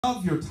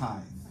of your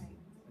tithe.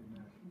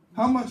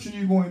 How much are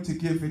you going to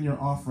give in your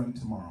offering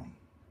tomorrow?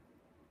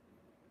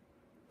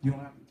 You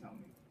don't have to tell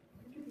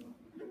me.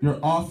 Your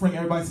offering,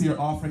 everybody say your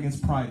offering is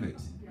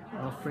private.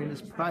 Offering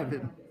is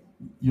private.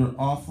 Your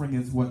offering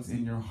is what's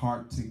in your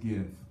heart to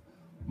give.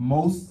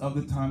 Most of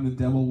the time the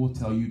devil will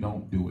tell you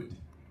don't do it.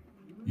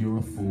 You're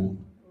a fool.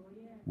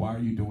 Why are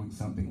you doing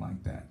something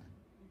like that?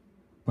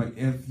 But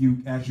if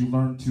you, as you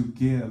learn to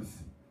give,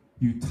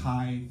 you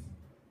tithe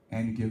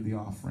and you give the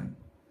offering.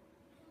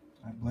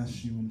 I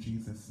bless you in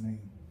Jesus'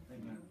 name.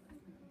 Amen.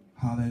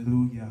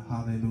 Hallelujah,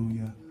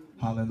 hallelujah,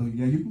 hallelujah.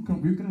 Yeah, you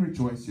can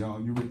rejoice, y'all.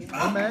 You rejoice.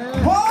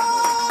 Amen.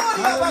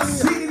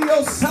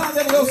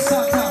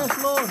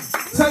 Yes, Lord.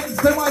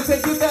 Somebody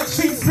say, get that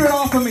cheap spirit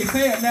off of me.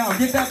 Say it now.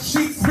 Get that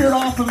cheap spirit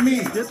off of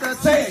me.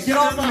 Say it. Get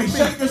off of me.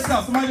 Shake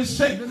yourself. Somebody just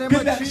shake.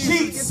 Get that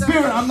cheap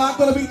spirit. I'm not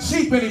going to be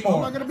cheap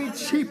anymore. I'm not going to be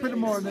cheap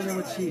anymore in the name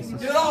of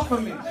Jesus. Get off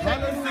of me.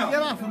 Get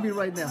off of me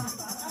right now.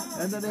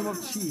 In the name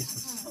of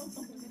Jesus.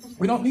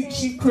 We don't need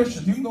cheap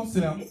Christians. You can go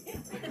sit down.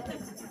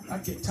 I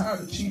get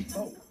tired of cheap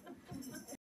folk.